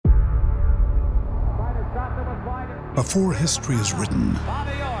Before history is written,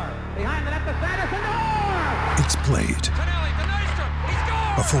 it's played.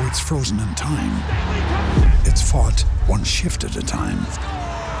 Before it's frozen in time, it's fought one shift at a time.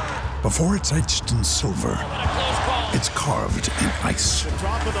 Before it's etched in silver, it's carved in ice.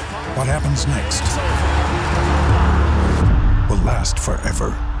 What happens next will last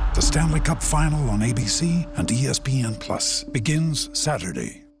forever. The Stanley Cup Final on ABC and ESPN Plus begins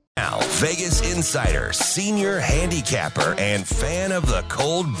Saturday. Now, Vegas insider, senior handicapper, and fan of the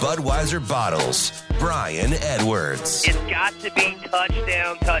cold Budweiser bottles, Brian Edwards. It's got to be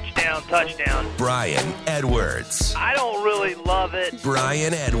touchdown, touchdown, touchdown. Brian Edwards. I don't really love it.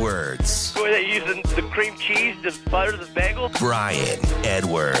 Brian Edwards. Were they using the cream cheese to butter the bagel? Brian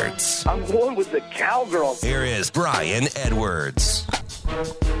Edwards. I'm going with the cowgirl. Here is Brian Edwards.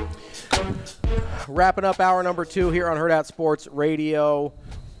 Wrapping up hour number 2 here on Herd Out Sports Radio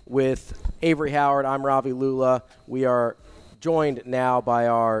with Avery Howard. I'm Ravi Lula. We are joined now by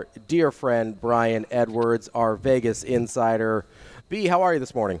our dear friend Brian Edwards, our Vegas insider. B, how are you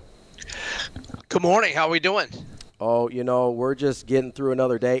this morning? Good morning. How are we doing? Oh, we're just getting through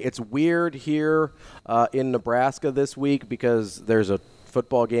another day. It's weird here in Nebraska this week because there's a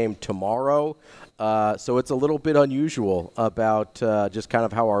football game tomorrow. So it's a little bit unusual about just kind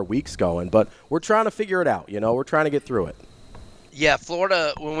of how our week's going. But we're trying to figure it out. We're trying to get through it. Yeah,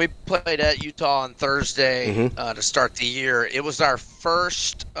 Florida, when we played at Utah on Thursday to start the year, it was our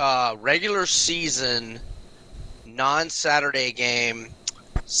first regular season non-Saturday game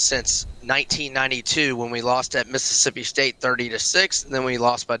since 1992 when we lost at Mississippi State 30-6, and then we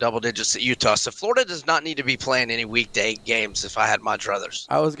lost by double digits at Utah. So Florida does not need to be playing any weekday games if I had my druthers.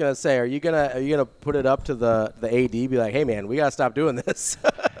 I was gonna say, are you gonna put it up to the AD? Be like, hey man, we gotta stop doing this.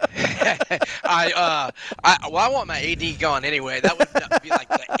 I want my AD gone anyway. That would be like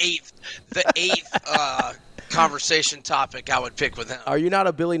the eighth conversation topic I would pick with him. Are you not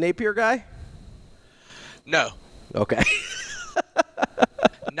a Billy Napier guy? No. Okay.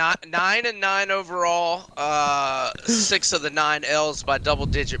 9-9 overall. 6 of the 9 L's by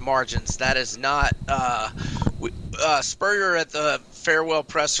double-digit margins. That is not. Spurrier at the farewell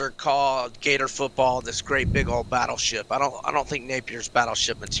presser called Gator football this great big old battleship. I don't think Napier's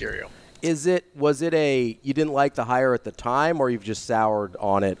battleship material. Was it you didn't like the hire at the time, or you've just soured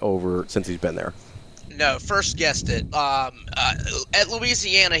on it over since he's been there? No, first guessed it. At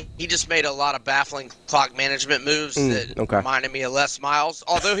Louisiana, he just made a lot of baffling clock management moves that reminded me of Les Miles.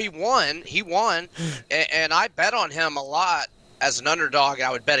 Although he won, and I bet on him a lot as an underdog. I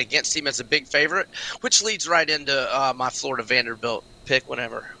would bet against him as a big favorite, which leads right into my Florida Vanderbilt pick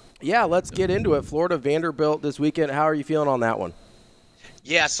whenever. Yeah, let's get into it. Florida Vanderbilt this weekend. How are you feeling on that one?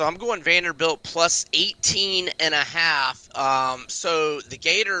 Yeah, so I'm going Vanderbilt plus 18.5. So the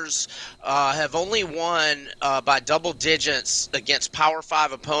Gators have only won by double digits against Power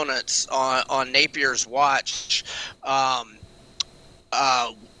 5 opponents on Napier's watch.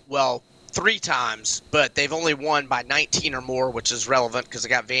 3 times, but they've only won by 19 or more, which is relevant because I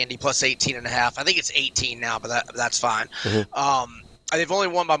got Vandy plus 18.5. I think it's 18 now, but that's fine. They've only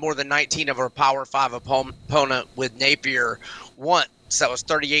won by more than 19 of a Power 5 opponent with Napier once. So that was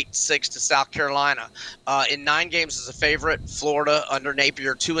 38-6 to South Carolina. In 9 games as a favorite, Florida under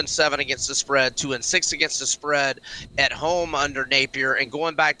Napier, 2-7 against the spread, 2-6 against the spread at home under Napier. And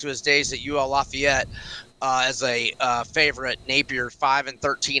going back to his days at UL Lafayette as a favorite, Napier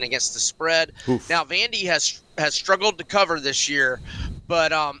 5-13 against the spread. Oof. Now Vandy has struggled to cover this year,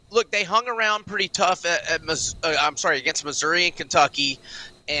 but look, they hung around pretty tough against Missouri and Kentucky,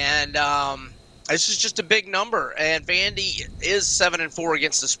 and this is just a big number, and Vandy is 7-4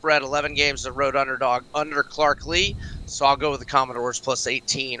 against the spread, 11 games of road underdog under Clark Lee. So I'll go with the Commodores plus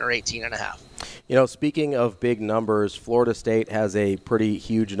 18 or 18.5. Speaking of big numbers, Florida State has a pretty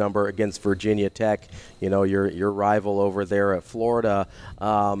huge number against Virginia Tech. Your rival over there at Florida.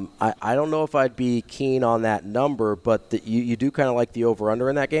 I don't know if I'd be keen on that number, but you do kind of like the over/under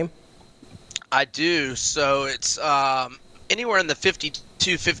in that game? I do. So it's anywhere in the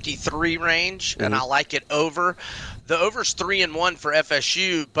 52-53 range, and I like it over. The over's 3-1 for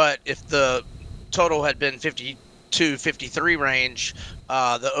FSU, but if the total had been 52-53 range,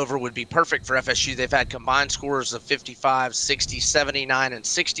 the over would be perfect for FSU. They've had combined scores of 55, 60, 79, and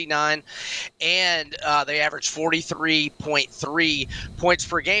 69, and they average 43.3 points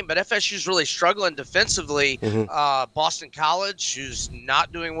per game. But FSU's really struggling defensively. Boston College, who's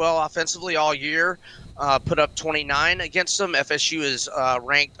not doing well offensively all year, put up 29 against them. FSU is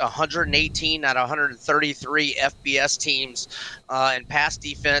ranked 118 out of 133 FBS teams in pass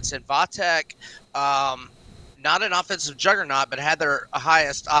defense. And Vatek, not an offensive juggernaut, but had their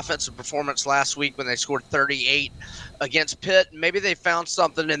highest offensive performance last week when they scored 38 against Pitt. Maybe they found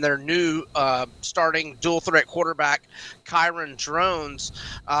something in their new starting dual-threat quarterback, Kyron Drones.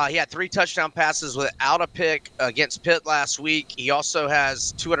 He had 3 touchdown passes without a pick against Pitt last week. He also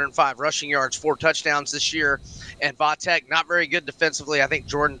has 205 rushing yards, 4 touchdowns this year. And Vatek, not very good defensively. I think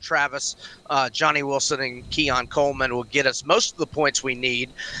Jordan Travis, Johnny Wilson, and Keon Coleman will get us most of the points we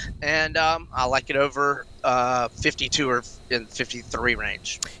need. And I like it over 52 or in 53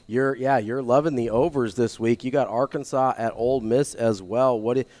 range. You're loving the overs this week. You got Arkansas at Ole Miss as well.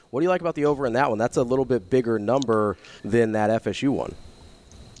 What do you like about the over in that one? That's a little bit bigger number than that FSU one.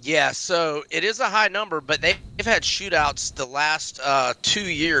 Yeah, so it is a high number, but they've had shootouts the last 2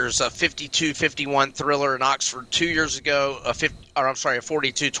 years, a 52-51 Thriller in Oxford 2 years ago, a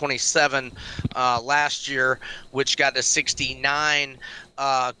 42-27 last year, which got to 69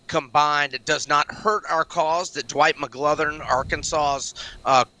 combined. It does not hurt our cause that Dwight McGlothern, Arkansas's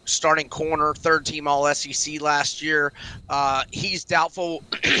starting corner, third-team All-SEC last year, he's doubtful,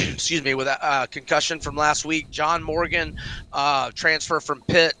 with a concussion from last week. John Morgan, transfer from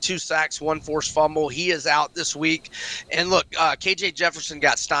Pitt, 2 sacks, 1 forced fumble. He is out this week. And look, KJ Jefferson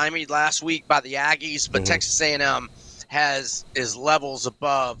got stymied last week by the Aggies, but Texas A&M is levels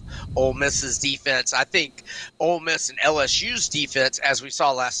above Ole Miss's defense. I think Ole Miss and LSU's defense, as we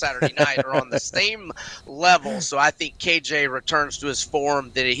saw last Saturday night, are on the same level. So I think KJ returns to his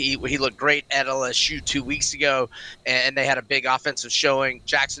form that he looked great at LSU 2 weeks ago, and they had a big offensive showing.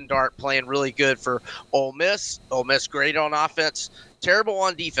 Jackson Dart playing really good for Ole Miss. Ole Miss great on offense, terrible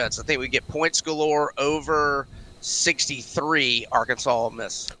on defense. I think we get points galore over 63 Arkansas Ole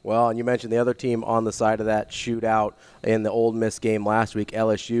Miss. Well, and you mentioned the other team on the side of that shootout in the Ole Miss game last week,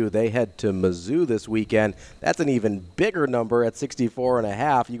 LSU. They head to Mizzou this weekend. That's an even bigger number at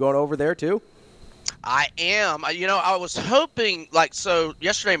 64.5. You going over there too? I am. I was hoping,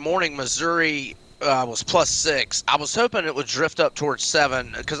 yesterday morning, Missouri was +6. I was hoping it would drift up towards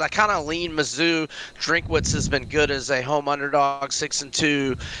 7 because I kind of lean Mizzou. Drinkwitz has been good as a home underdog,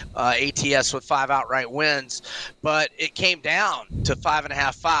 6-2 ATS with 5 outright wins, but it came down to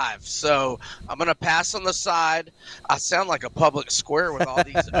 5.5, 5. So I'm going to pass on the side. I sound like a public square with all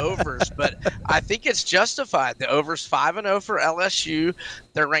these overs, but I think it's justified. The over's 5-0 for LSU.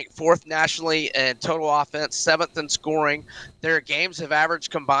 They're ranked 4th nationally in total offense, 7th in scoring. Their games have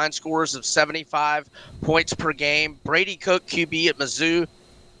averaged combined scores of 75 points per game. Brady Cook, QB at Mizzou,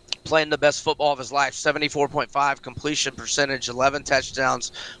 playing the best football of his life, 74.5 completion percentage, 11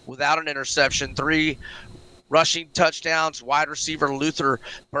 touchdowns without an interception, 3 rushing touchdowns. Wide receiver Luther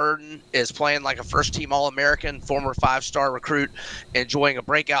Burden is playing like a first-team All-American, former 5-star recruit, enjoying a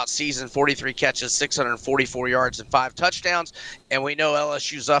breakout season, 43 catches, 644 yards, and 5 touchdowns. And we know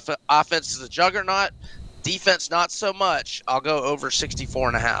LSU's offense is a juggernaut. Defense, not so much. I'll go over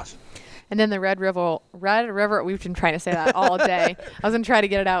 64.5. And then the Red River, we've been trying to say that all day. I was going to try to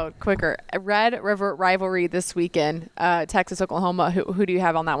get it out quicker. Red River rivalry this weekend, Texas, Oklahoma. Who do you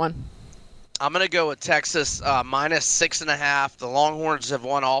have on that one? I'm going to go with Texas -6.5. The Longhorns have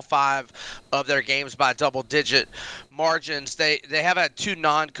won all 5 of their games by double-digit margins. They have had 2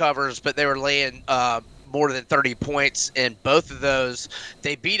 non-covers, but they were laying more than 30 points in both of those.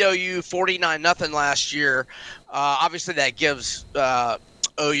 They beat OU 49-0 last year. Obviously, that gives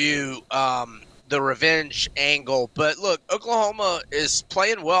OU the revenge angle. But look, Oklahoma is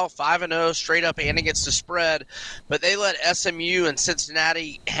playing well, 5-0 straight up and against the spread, but they let SMU and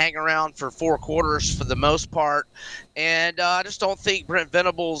Cincinnati hang around for 4 quarters for the most part. And I just don't think Brent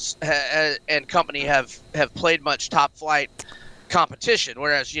Venables and company have played much top flight competition,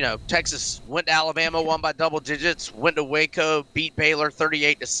 whereas Texas went to Alabama, won by double digits, went to Waco, beat Baylor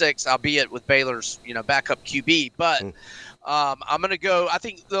 38-6, albeit with Baylor's backup QB. But I'm going to go. I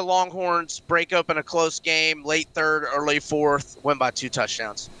think the Longhorns break open a close game, late 3rd, early 4th, win by 2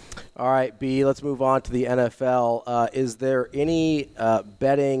 touchdowns. All right, B, let's move on to the NFL. Is there any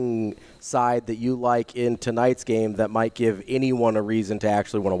betting side that you like in tonight's game that might give anyone a reason to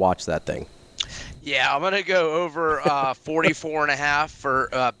actually want to watch that thing? Yeah, I'm going to go over 44.5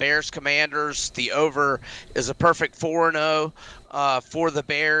 for Bears Commanders. The over is a perfect 4-0 for the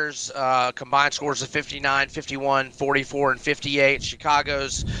Bears. Combined scores of 59, 51, 44, and 58.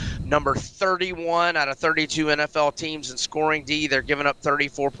 Chicago's number 31 out of 32 NFL teams in scoring D. They're giving up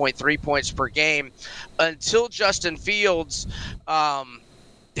 34.3 points per game. Until Justin Fields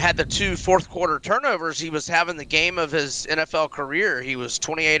had the 2 fourth-quarter turnovers, he was having the game of his NFL career. He was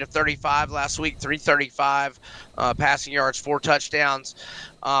 28 of 35 last week, 335 passing yards, 4 touchdowns.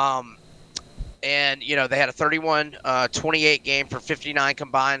 And, they had a 31-28 game for 59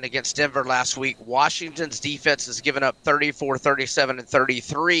 combined against Denver last week. Washington's defense has given up 34, 37, and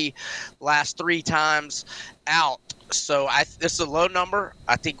 33 last 3 times out. So this is a low number.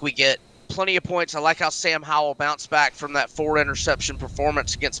 I think we get plenty of points. I like how Sam Howell bounced back from that 4-interception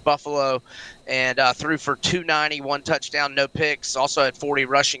performance against Buffalo and threw for 290, 1 touchdown, no picks. Also had 40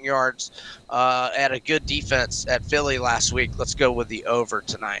 rushing yards. Had a good defense at Philly last week. Let's go with the over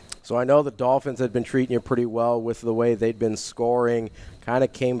tonight. So I know the Dolphins had been treating you pretty well with the way they'd been scoring. Kind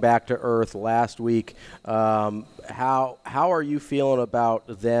of came back to earth last week. How are you feeling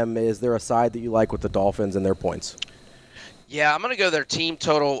about them? Is there a side that you like with the Dolphins and their points? Yeah, I'm going to go their team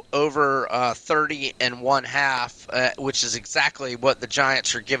total over 30.5, which is exactly what the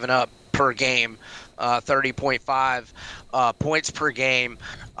Giants are giving up per game, 30.5 points per game.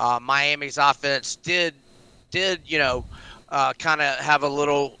 Miami's offense did kind of have a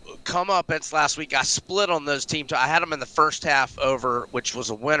little comeuppance last week. I split on those teams. I had them in the first half over, which was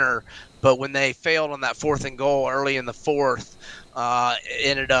a winner, but when they failed on that 4th and goal early in the 4th,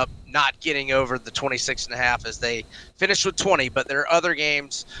 ended up not getting over the 26.5 as they finished with 20. But there are other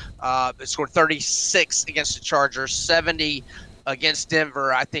games. They scored 36 against the Chargers, 70 against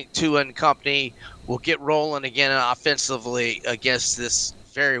Denver. I think Tua and company will get rolling again offensively against this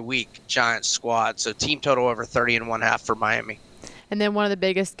very weak Giants squad. So team total over 30.5 for Miami. And then one of the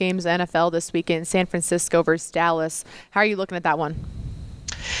biggest games in the NFL this weekend, San Francisco versus Dallas. How are you looking at that one?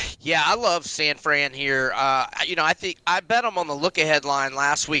 Yeah, I love San Fran here. I think I bet them on the look-ahead line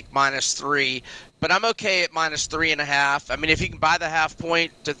last week -3, but I'm okay at -3.5. I mean, if you can buy the half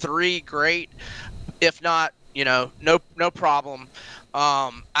point to 3, great. If not, no problem.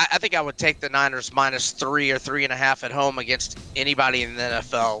 I think I would take the Niners -3 or 3.5 at home against anybody in the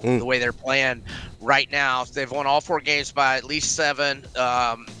NFL. The way they're playing right now, they've won all 4 games by at least 7.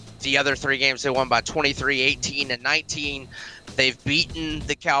 The other 3 games they won by 23, 18, and 19. They've beaten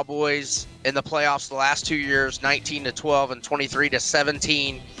the Cowboys in the playoffs the last 2 years, 19-12 and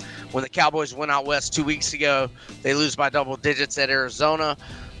 23-17. When the Cowboys went out west 2 weeks ago, they lose by double digits at Arizona.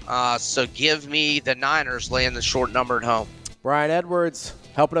 So give me the Niners laying the short number at home. Brian Edwards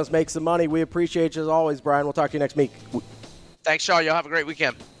helping us make some money. We appreciate you as always, Brian. We'll talk to you next week. Thanks, Shaw. Y'all have a great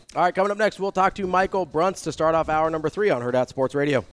weekend. All right, coming up next, we'll talk to Michael Bruntz to start off hour number 3 on Hurrdat Sports Radio.